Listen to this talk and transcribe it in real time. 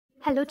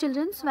Hello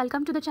children,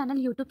 welcome to the channel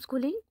YouTube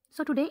Schooling.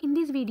 So today in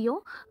this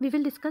video we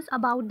will discuss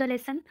about the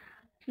lesson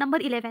number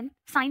 11,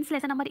 science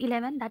lesson number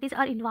 11, that is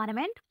our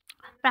environment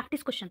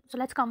practice question. So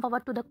let's come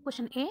forward to the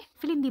question A,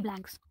 fill in the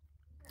blanks.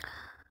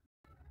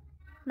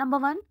 Number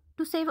 1,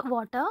 to save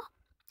water,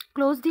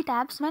 close the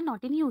taps when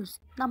not in use.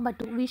 Number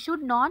 2, we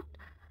should not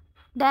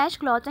dash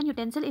clothes and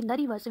utensils in the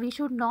river. So we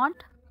should not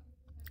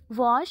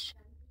wash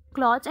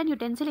clothes and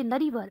utensils in the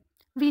river.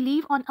 We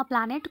live on a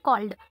planet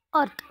called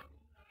Earth.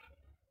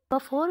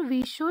 Number 4,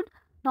 we should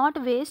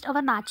not waste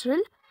our natural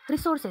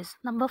resources.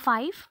 Number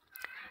 5,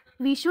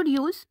 we should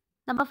use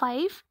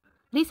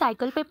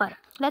recycle paper.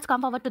 Let's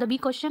come forward to the B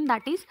question,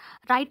 that is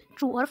write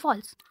true or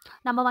false.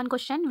 Number 1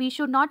 question, we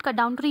should not cut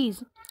down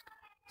trees.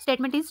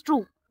 Statement is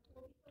true.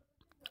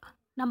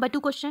 Number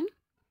 2 question,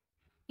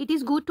 it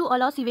is good to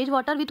allow sewage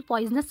water with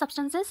poisonous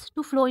substances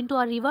to flow into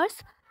our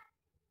rivers.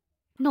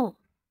 No.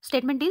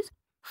 Statement is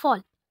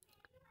false.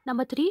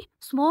 Number 3,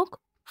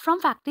 smoke from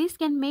factories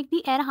can make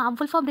the air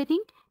harmful for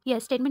breathing.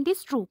 Yes, statement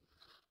is true.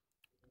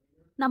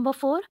 Number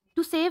 4,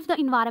 to save the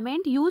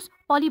environment, use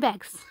poly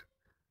bags.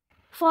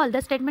 False,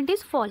 the statement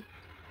is false.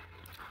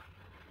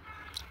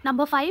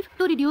 Number 5,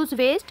 to reduce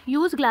waste,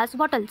 use glass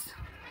bottles.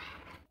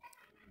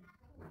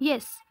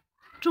 Yes,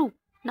 true.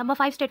 Number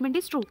 5 statement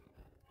is true.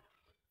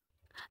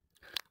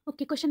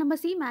 Okay, question number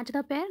C, match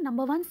the pair.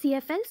 Number 1,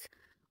 CFLs.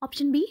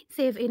 Option B,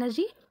 save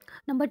energy.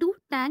 Number 2,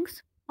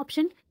 tanks.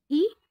 Option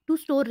E, to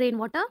store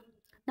rainwater.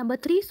 Number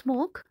 3,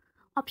 smoke.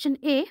 Option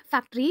A,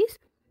 factories.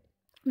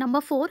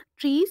 Number 4,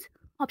 trees.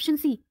 Option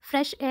C,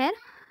 fresh air.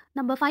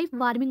 Number 5,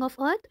 warming of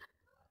earth.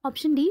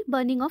 Option D,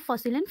 burning of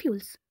fossil and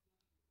fuels.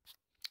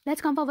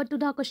 Let's come forward to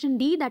the question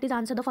D, that is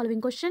answer the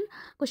following question.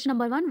 Question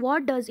number 1,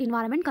 what does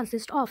environment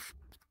consist of?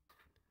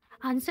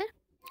 Answer,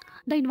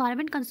 the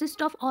environment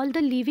consists of all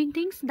the living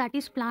things, that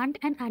is plant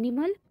and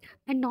animal,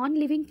 and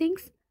non-living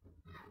things,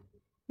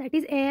 that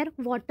is air,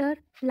 water,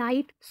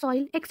 light,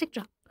 soil,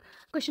 etc.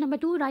 Question number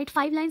 2, write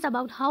 5 lines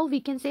about how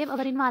we can save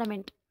our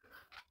environment.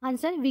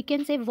 Answer, we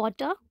can save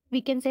water,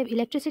 we can save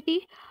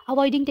electricity,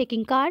 avoiding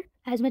taking car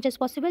as much as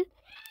possible,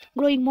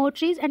 growing more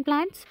trees and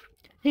plants,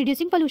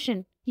 reducing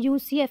pollution,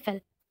 use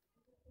CFL.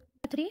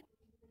 3,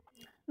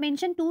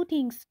 mention 2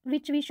 things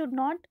which we should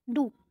not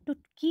do to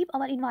keep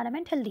our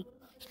environment healthy.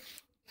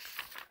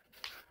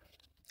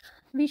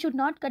 We should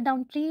not cut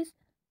down trees.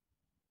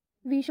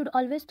 We should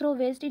always throw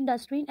waste in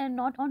dustbin and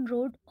not on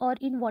road or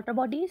in water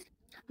bodies.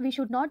 We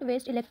should not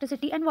waste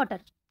electricity and water.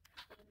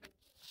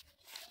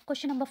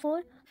 Question number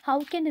 4,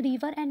 how can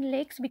river and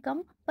lakes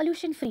become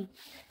pollution free?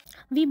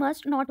 We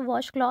must not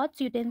wash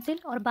clothes, utensils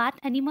or bath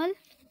animal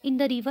in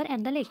the river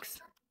and the lakes.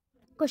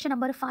 Question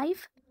number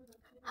 5,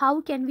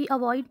 how can we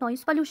avoid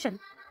noise pollution?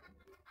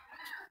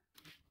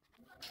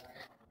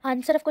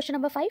 Answer of question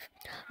number 5,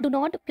 do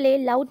not play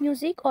loud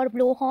music or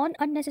blow horn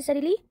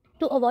unnecessarily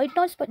to avoid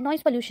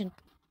noise pollution.